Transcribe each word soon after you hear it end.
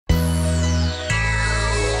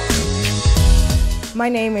My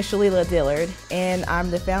name is Shalelia Dillard, and I'm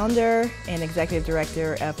the founder and executive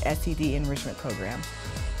director of SCD Enrichment program.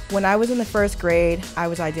 When I was in the first grade, I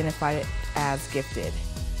was identified as gifted.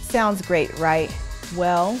 Sounds great, right?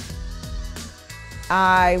 Well,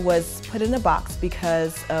 I was put in a box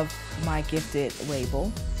because of my gifted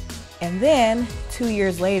label. And then 2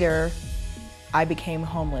 years later, I became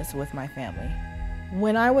homeless with my family.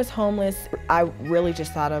 When I was homeless, I really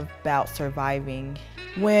just thought about surviving.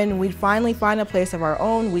 When we'd finally find a place of our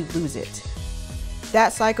own, we'd lose it.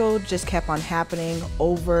 That cycle just kept on happening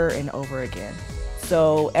over and over again.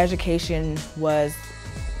 So education was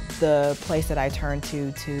the place that I turned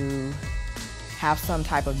to have some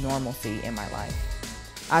type of normalcy in my life.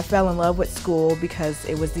 I fell in love with school because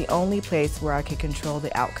it was the only place where I could control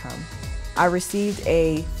the outcome. I received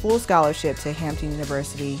a full scholarship to Hampton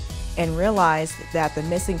University and realized that the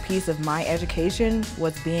missing piece of my education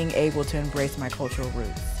was being able to embrace my cultural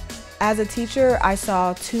roots. As a teacher, I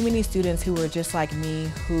saw too many students who were just like me,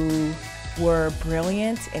 who were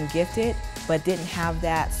brilliant and gifted, but didn't have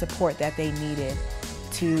that support that they needed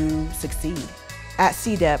to succeed. At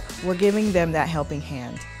SCDEP, we're giving them that helping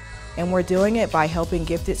hand. And we're doing it by helping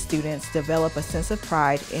gifted students develop a sense of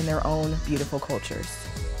pride in their own beautiful cultures.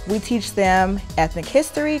 We teach them ethnic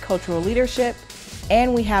history, cultural leadership,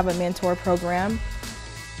 and we have a mentor program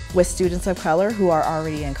with students of color who are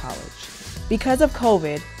already in college. Because of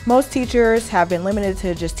COVID, most teachers have been limited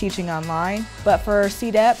to just teaching online, but for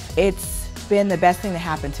SCDEP, it's been the best thing to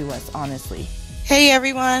happen to us, honestly. Hey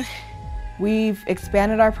everyone. We've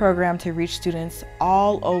expanded our program to reach students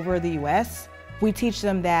all over the US. We teach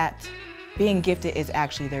them that being gifted is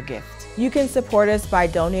actually their gift. You can support us by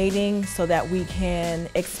donating so that we can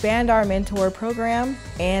expand our mentor program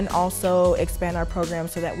and also expand our program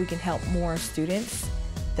so that we can help more students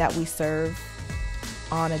that we serve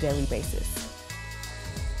on a daily basis.